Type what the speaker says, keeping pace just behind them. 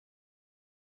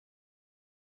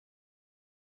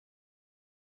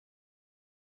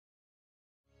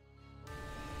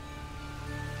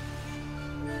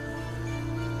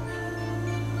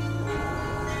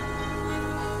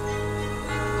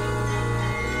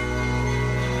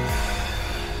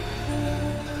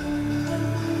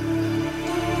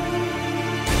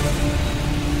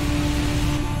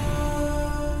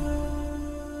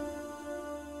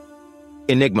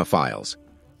Enigma Files.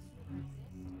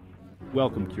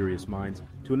 Welcome, curious minds,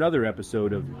 to another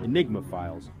episode of Enigma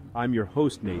Files. I'm your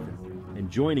host, Nathan, and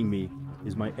joining me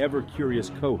is my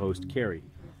ever-curious co-host, Carrie.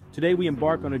 Today we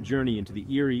embark on a journey into the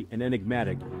eerie and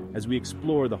enigmatic as we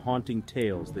explore the haunting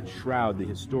tales that shroud the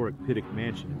historic Pittock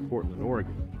Mansion in Portland,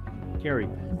 Oregon. Carrie,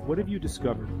 what have you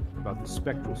discovered about the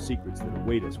spectral secrets that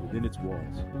await us within its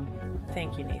walls?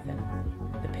 Thank you, Nathan.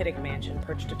 The Pittock Mansion,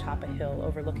 perched atop a hill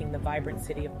overlooking the vibrant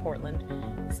city of Portland,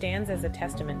 stands as a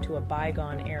testament to a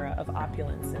bygone era of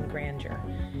opulence and grandeur.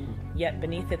 Yet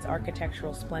beneath its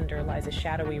architectural splendor lies a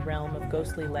shadowy realm of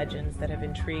ghostly legends that have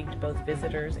intrigued both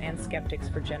visitors and skeptics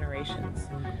for generations.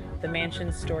 The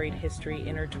mansion's storied history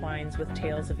intertwines with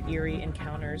tales of eerie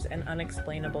encounters and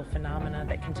unexplainable phenomena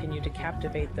that continue to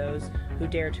captivate those who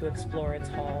dare to explore its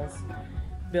halls.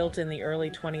 Built in the early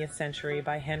 20th century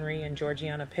by Henry and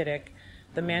Georgiana Pittock,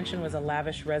 the mansion was a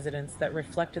lavish residence that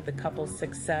reflected the couple's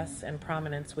success and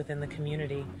prominence within the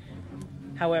community.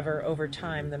 However, over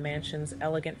time, the mansion's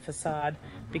elegant facade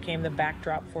became the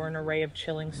backdrop for an array of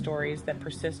chilling stories that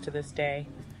persist to this day.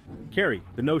 Carrie,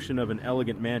 the notion of an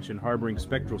elegant mansion harboring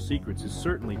spectral secrets is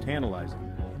certainly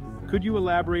tantalizing. Could you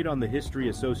elaborate on the history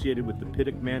associated with the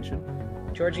Pittock Mansion?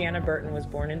 Georgiana Burton was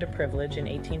born into privilege in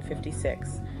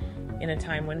 1856, in a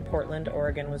time when Portland,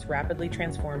 Oregon was rapidly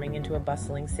transforming into a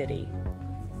bustling city.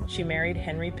 She married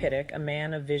Henry Pittock, a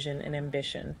man of vision and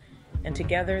ambition, and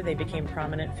together they became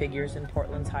prominent figures in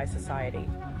Portland's high society.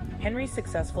 Henry's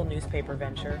successful newspaper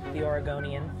venture, The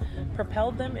Oregonian,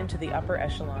 propelled them into the upper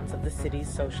echelons of the city's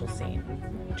social scene.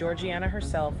 Georgiana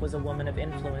herself was a woman of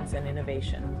influence and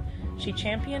innovation. She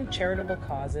championed charitable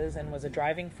causes and was a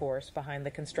driving force behind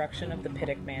the construction of the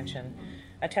Pittock Mansion,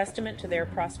 a testament to their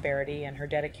prosperity and her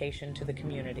dedication to the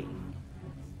community.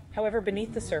 However,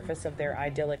 beneath the surface of their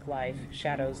idyllic life,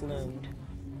 shadows loomed.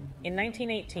 In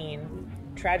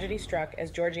 1918, tragedy struck as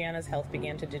Georgiana's health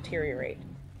began to deteriorate.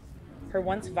 Her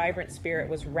once vibrant spirit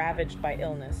was ravaged by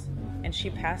illness, and she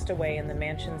passed away in the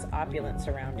mansion's opulent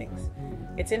surroundings.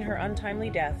 It's in her untimely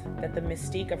death that the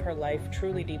mystique of her life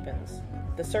truly deepens.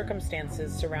 The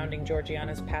circumstances surrounding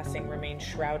Georgiana's passing remain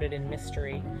shrouded in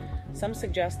mystery. Some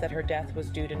suggest that her death was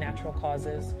due to natural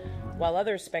causes, while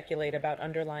others speculate about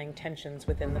underlying tensions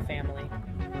within the family.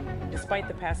 Despite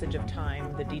the passage of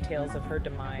time, the details of her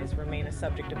demise remain a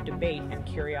subject of debate and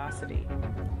curiosity.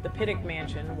 The Pittock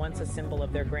Mansion, once a symbol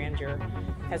of their grandeur,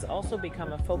 has also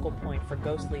become a focal point for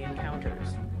ghostly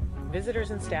encounters.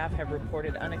 Visitors and staff have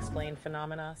reported unexplained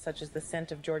phenomena, such as the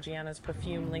scent of Georgiana's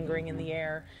perfume lingering in the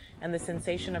air and the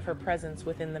sensation of her presence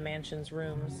within the mansion's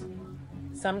rooms.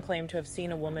 Some claim to have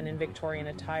seen a woman in Victorian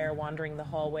attire wandering the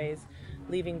hallways,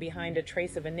 leaving behind a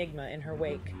trace of enigma in her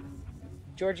wake.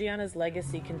 Georgiana's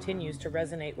legacy continues to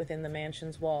resonate within the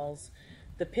mansion's walls.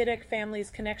 The Pittock family's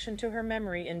connection to her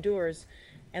memory endures,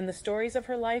 and the stories of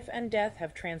her life and death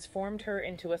have transformed her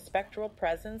into a spectral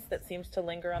presence that seems to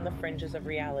linger on the fringes of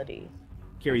reality.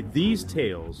 Carrie, these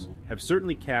tales have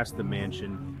certainly cast the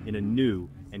mansion in a new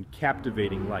and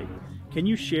captivating light. Can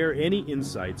you share any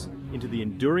insights into the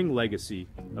enduring legacy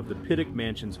of the Pittock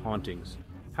Mansion's hauntings?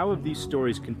 How have these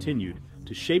stories continued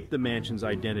to shape the mansion's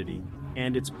identity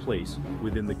and its place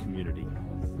within the community?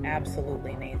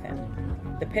 Absolutely,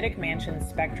 Nathan. The Pittock Mansion's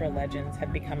spectral legends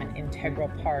have become an integral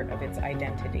part of its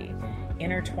identity,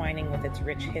 intertwining with its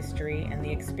rich history and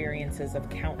the experiences of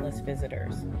countless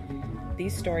visitors.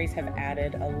 These stories have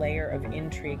added a layer of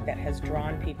intrigue that has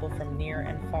drawn people from near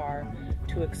and far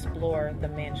to explore the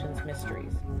mansion's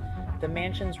mysteries. The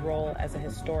mansion's role as a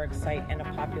historic site and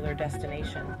a popular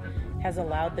destination has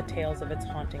allowed the tales of its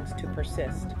hauntings to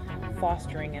persist,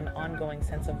 fostering an ongoing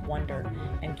sense of wonder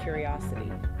and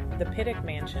curiosity. The Pittock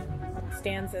Mansion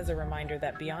stands as a reminder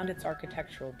that beyond its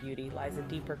architectural beauty lies a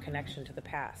deeper connection to the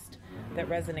past that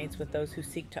resonates with those who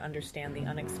seek to understand the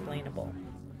unexplainable.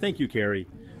 Thank you, Carrie,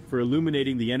 for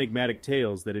illuminating the enigmatic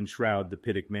tales that enshroud the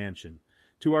Pittock Mansion.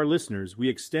 To our listeners, we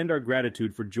extend our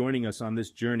gratitude for joining us on this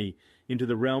journey into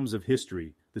the realms of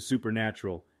history, the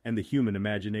supernatural, and the human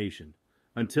imagination.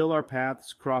 Until our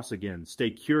paths cross again,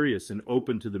 stay curious and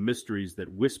open to the mysteries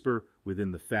that whisper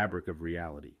within the fabric of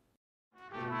reality.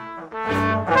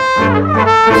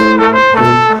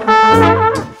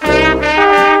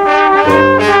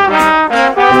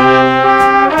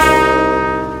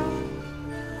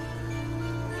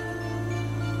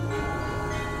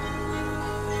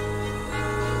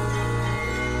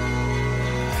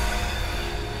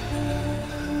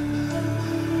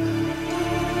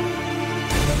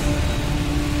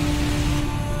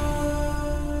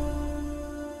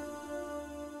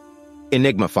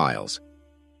 Enigma Files.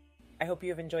 I hope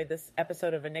you have enjoyed this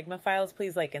episode of Enigma Files.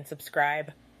 Please like and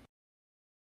subscribe.